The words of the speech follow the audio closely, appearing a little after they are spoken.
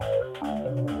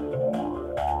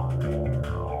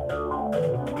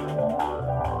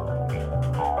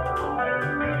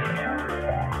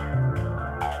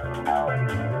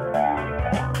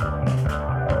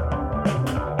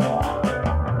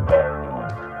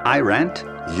I rant,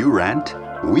 you rant,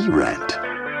 we rant.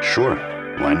 Sure,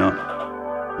 why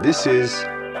not? This is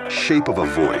Shape of a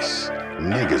Voice,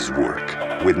 Nigger's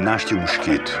work, with Nástio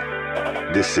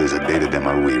Mosquito. This is a Data de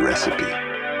Maui recipe.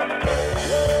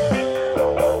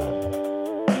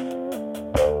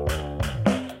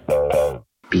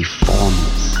 Be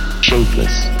formless,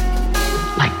 shapeless,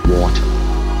 like water.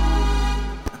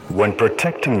 When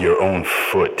protecting your own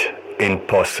foot,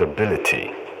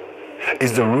 impossibility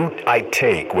is the route I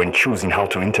take when choosing how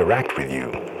to interact with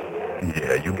you.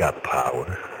 Yeah, you got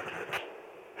power.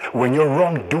 When your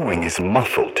wrongdoing is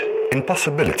muffled,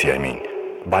 impossibility I mean,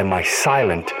 by my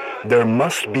silent, there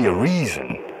must be a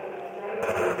reason.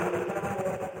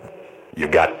 You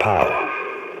got power.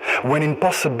 When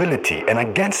impossibility and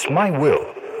against my will,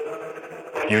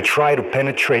 you try to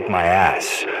penetrate my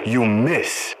ass, you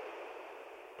miss.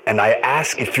 And I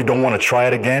ask if you don't want to try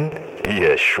it again?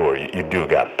 Yeah, sure, you do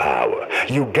got power.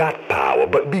 You got power,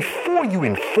 but before you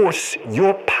enforce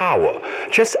your power,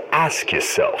 just ask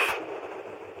yourself,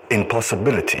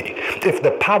 impossibility, if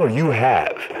the power you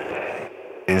have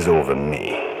is over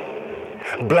me.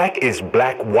 Black is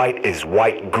black, white is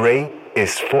white, gray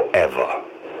is forever.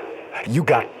 You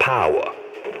got power,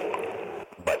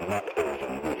 but not over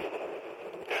me.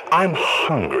 I'm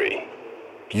hungry.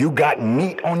 You got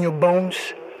meat on your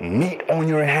bones? Meat on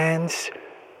your hands?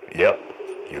 Yep,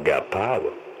 you got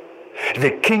power.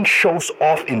 The king shows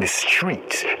off in the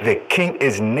streets. The king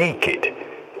is naked.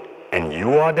 And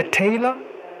you are the tailor?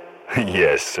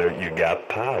 Yes, sir, you got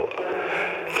power.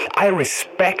 I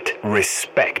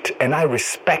respect, and I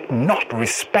respect not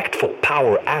respectful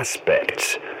power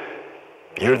aspects.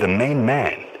 You're the main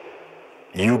man.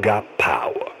 You got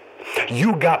power.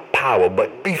 You got power,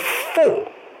 but before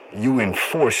you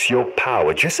enforce your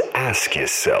power, just ask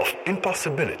yourself,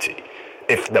 impossibility,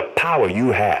 if the power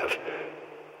you have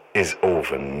is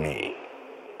over me.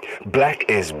 Black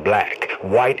is black,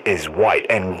 white is white,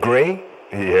 and gray,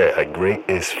 yeah, gray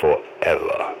is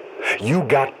forever. You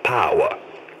got power,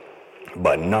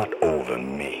 but not over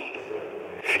me.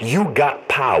 You got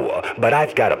power, but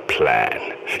I've got a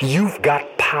plan. You've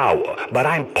got power, but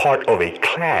I'm part of a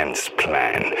clan's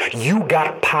plan. You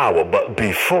got power, but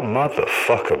before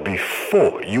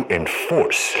you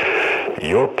enforce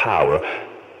your power,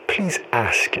 please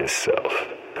ask yourself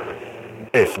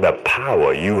if the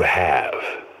power you have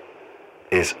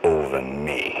is over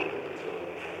me.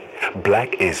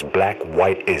 Black is black,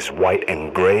 white is white,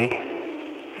 and gray,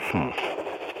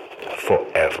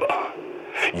 forever.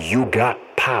 You got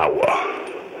power,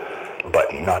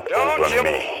 but not over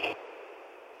me.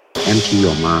 Empty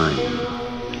your mind.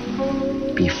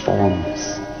 Be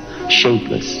formless,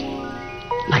 shapeless,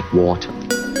 like water.